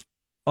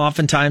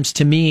oftentimes,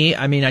 to me,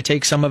 I mean, I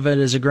take some of it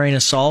as a grain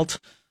of salt,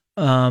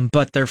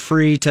 but they're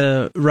free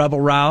to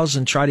rebel rouse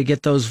and try to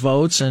get those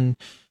votes, and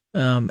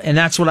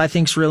that's what I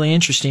think is really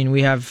interesting.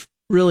 We have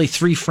really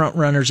 3 front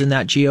runners in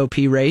that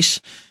GOP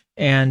race,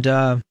 and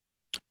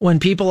when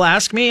people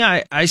ask me,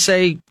 I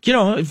say,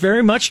 it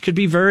very much could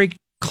be very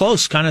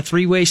close, kind of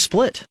 3-way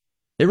split.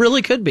 It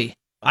really could be.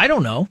 I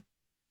don't know.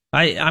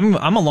 I'm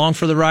along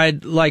for the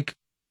ride like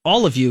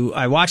all of you.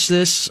 I watch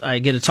this. I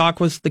get to talk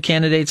with the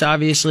candidates,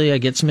 obviously. I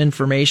get some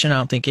information. I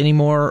don't think any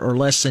more or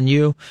less than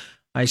you.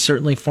 I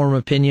certainly form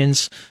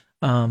opinions.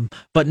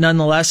 But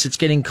nonetheless, it's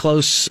getting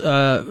close.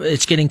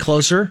 It's getting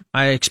closer.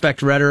 I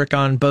expect rhetoric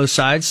on both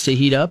sides to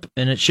heat up,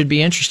 and it should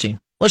be interesting.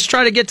 Let's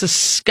try to get to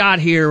Scott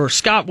here.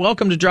 Scott,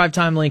 welcome to Drive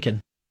Time Lincoln.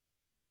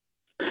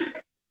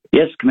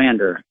 Yes,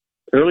 Commander.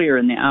 Earlier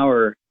in the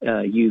hour,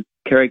 you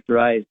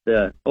characterized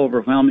the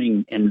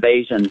overwhelming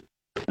invasion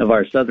of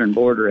our southern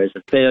border as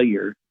a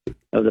failure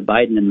of the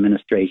Biden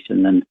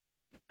administration, and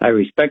I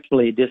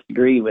respectfully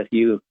disagree with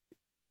you.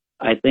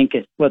 I think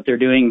what they're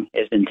doing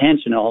is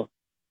intentional,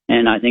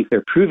 and I think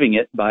they're proving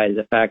it by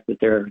the fact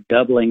that they're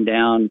doubling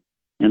down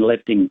and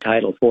lifting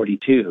Title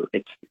 42.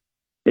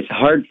 It's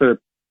hard for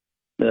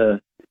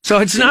the... So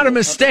it's not a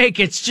mistake.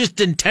 It's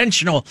just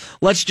intentional.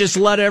 Let's just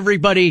let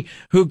everybody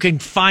who can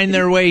find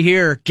their way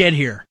here get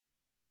here.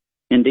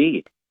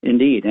 Indeed.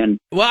 And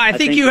well, I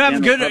think you have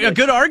a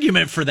good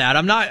argument for that.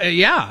 I'm not.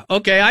 Yeah.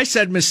 Okay. I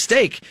said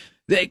mistake.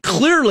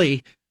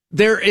 Clearly,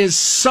 there is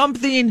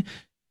something.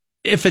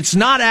 If it's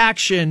not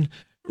action,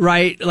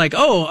 right? Like,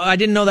 oh, I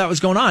didn't know that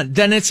was going on.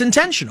 Then it's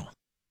intentional.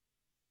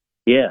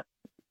 Yeah.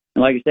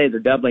 And like I say,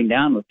 they're doubling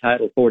down with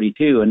Title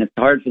 42, and it's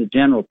hard for the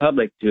general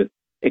public to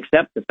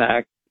accept the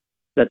fact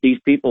that these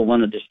people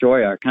want to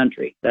destroy our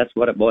country. That's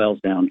what it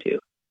boils down to.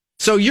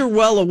 So you're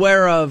well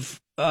aware of.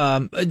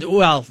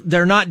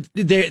 They're not.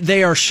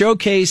 They are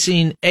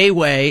showcasing a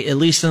way, at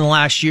least in the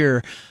last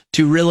year,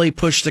 to really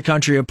push the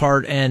country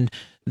apart and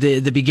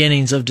the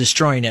beginnings of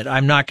destroying it.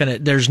 I'm not going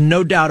to. There's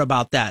no doubt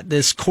about that.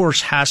 This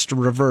course has to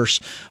reverse.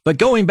 But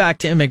going back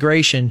to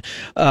immigration,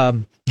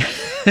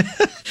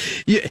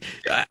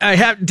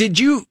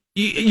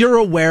 You're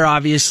aware,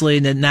 obviously,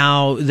 that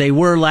now they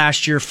were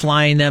last year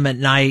flying them at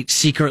night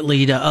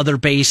secretly to other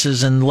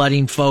bases and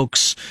letting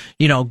folks,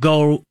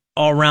 go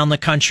all around the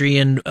country,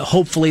 and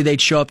hopefully they'd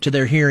show up to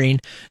their hearing.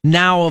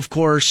 Now, of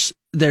course,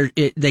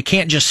 they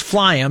can't just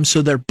fly them,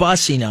 so they're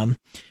busing them,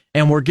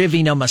 and we're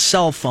giving them a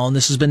cell phone.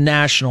 This has been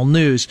national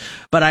news.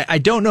 But I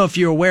don't know if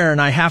you're aware,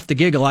 and I have to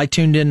giggle. I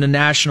tuned into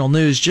national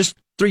news just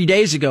 3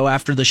 days ago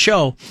after the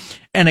show,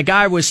 and a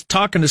guy was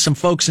talking to some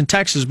folks in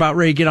Texas about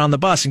ready to get on the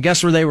bus, and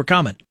guess where they were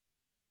coming?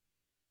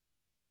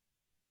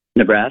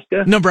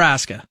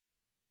 Nebraska.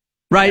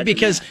 Right,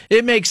 because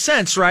it makes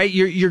sense, right?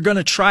 You're going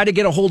to try to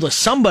get a hold of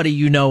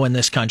somebody in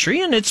this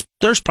country, and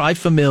there's probably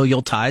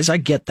familial ties. I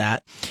get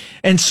that.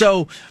 And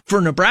so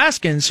for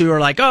Nebraskans who are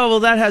like, oh, well,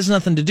 that has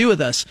nothing to do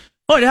with us.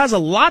 Oh, it has a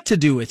lot to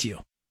do with you.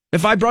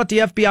 If I brought the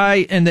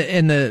FBI and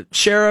the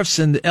sheriffs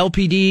and the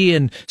LPD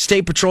and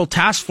state patrol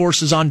task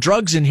forces on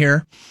drugs in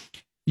here,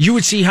 you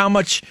would see how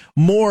much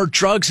more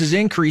drugs has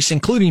increased,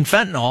 including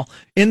fentanyl,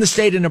 in the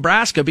state of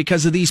Nebraska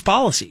because of these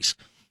policies.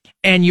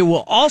 And you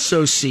will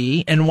also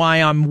see, and why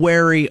I'm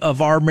wary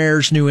of our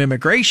mayor's new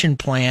immigration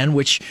plan,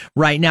 which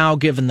right now,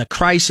 given the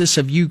crisis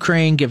of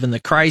Ukraine, given the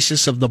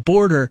crisis of the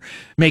border,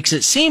 makes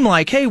it seem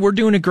like, hey, we're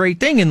doing a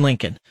great thing in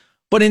Lincoln.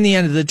 But in the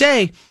end of the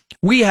day,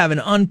 we have an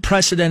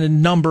unprecedented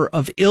number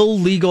of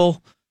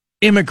illegal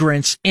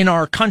immigrants in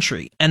our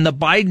country. And the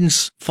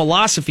Biden's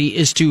philosophy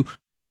is to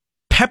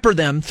pepper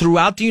them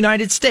throughout the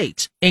United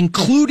States,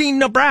 including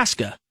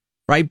Nebraska.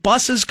 Right?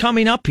 Buses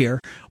coming up here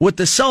with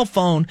the cell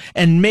phone,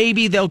 and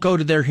maybe they'll go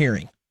to their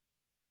hearing.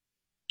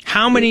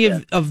 How many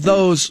of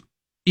those,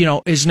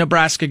 is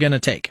Nebraska going to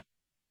take?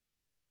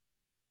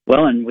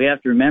 Well, and we have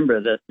to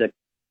remember that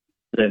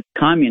the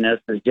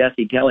communists, as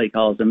Jesse Kelly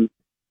calls them,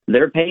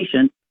 they're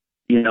patient.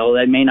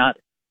 They may not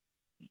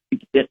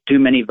get too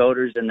many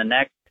voters in the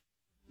next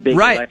big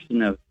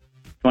election of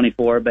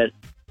 24, but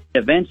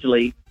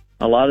eventually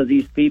a lot of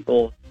these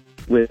people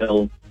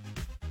will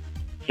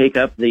take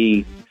up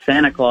the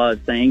Santa Claus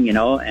thing,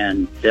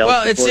 and they'll.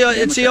 Well,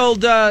 it's the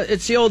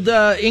old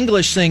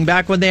English thing.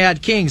 Back when they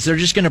had kings, they're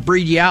just going to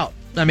breed you out.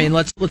 I mean,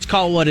 let's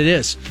call it what it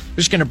is. They're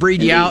just going to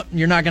breed you out, and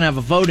you're not going to have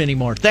a vote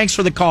anymore. Thanks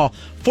for the call.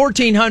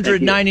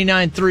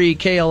 1-400-99-3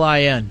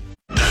 KLIN.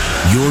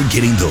 You're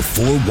getting the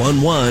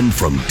 411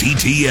 from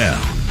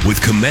DTL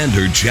with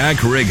Commander Jack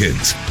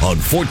Riggins on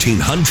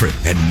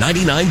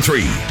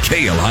 1499.3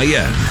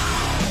 KLIN.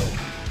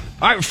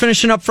 All right, we're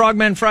finishing up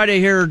Frogman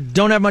Friday here.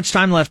 Don't have much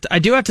time left. I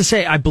do have to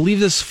say, I believe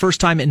this is the first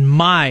time in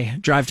my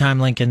Drive Time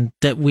Lincoln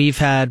that we've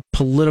had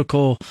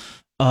political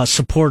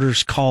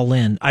supporters call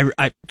in.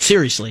 I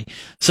seriously.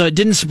 So it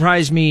didn't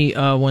surprise me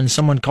when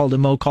someone called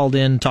in, Mo called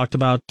in, talked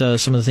about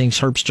some of the things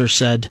Herbster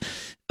said,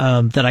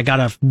 that I got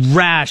a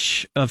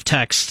rash of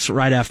texts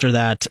right after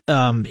that.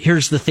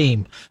 Here's the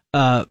theme.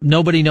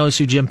 Nobody knows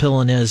who Jim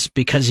Pillen is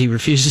because he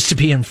refuses to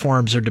be in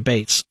forums or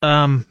debates.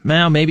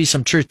 Well, maybe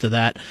some truth to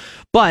that.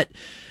 But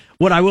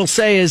what I will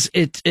say is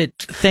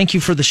thank you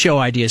for the show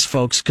ideas,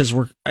 folks, because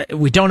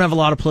we don't have a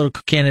lot of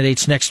political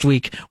candidates next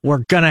week.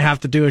 We're going to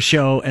have to do a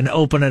show and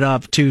open it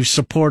up to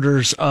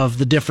supporters of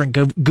the different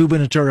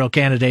gubernatorial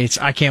candidates.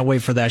 I can't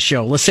wait for that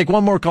show. Let's take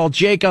one more call.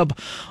 Jacob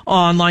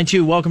on line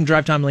 2. Welcome,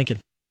 Drive Time Lincoln.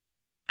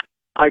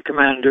 Hi,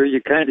 Commander. You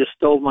kind of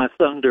stole my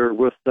thunder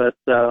with that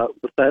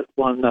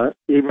one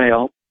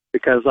email,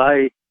 because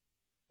I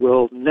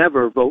will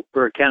never vote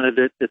for a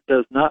candidate that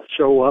does not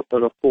show up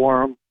at a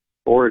forum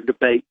or a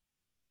debate.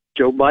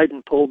 Joe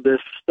Biden pulled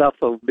this stuff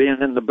of being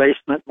in the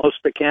basement most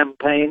of the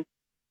campaign,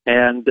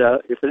 and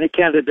if any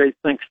candidate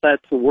thinks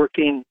that's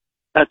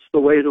the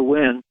way to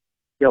win,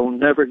 he'll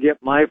never get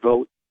my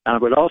vote. I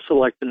would also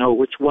like to know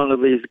which one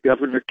of these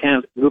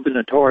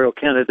gubernatorial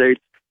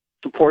candidates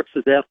supports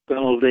the death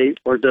penalty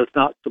or does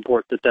not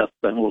support the death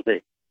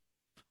penalty.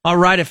 All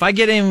right, if I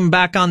get him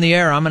back on the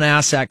air, I'm going to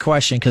ask that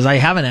question, because I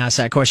haven't asked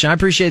that question. I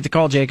appreciate the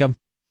call, Jacob.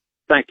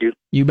 Thank you.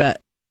 You bet.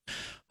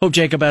 Hope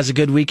Jacob has a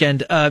good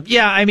weekend.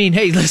 Yeah, I mean,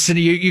 hey, listen,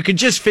 you can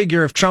just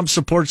figure if Trump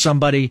supports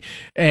somebody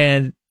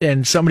and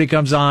somebody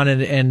comes on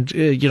and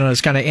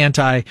is kind of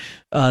anti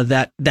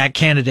that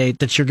candidate,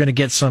 that you're going to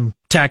get some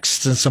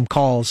texts and some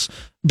calls.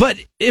 But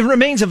it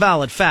remains a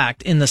valid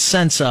fact in the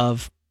sense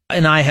of,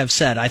 and I have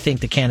said, I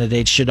think the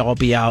candidates should all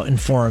be out in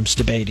forums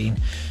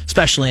debating,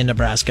 especially in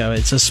Nebraska.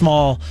 It's a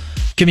small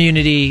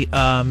community.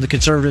 The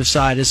conservative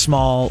side is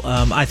small.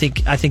 I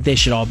think they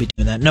should all be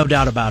doing that. No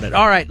doubt about it.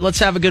 All right, let's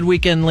have a good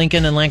weekend,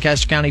 Lincoln and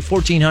Lancaster County.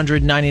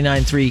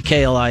 1499.3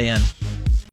 KLIN.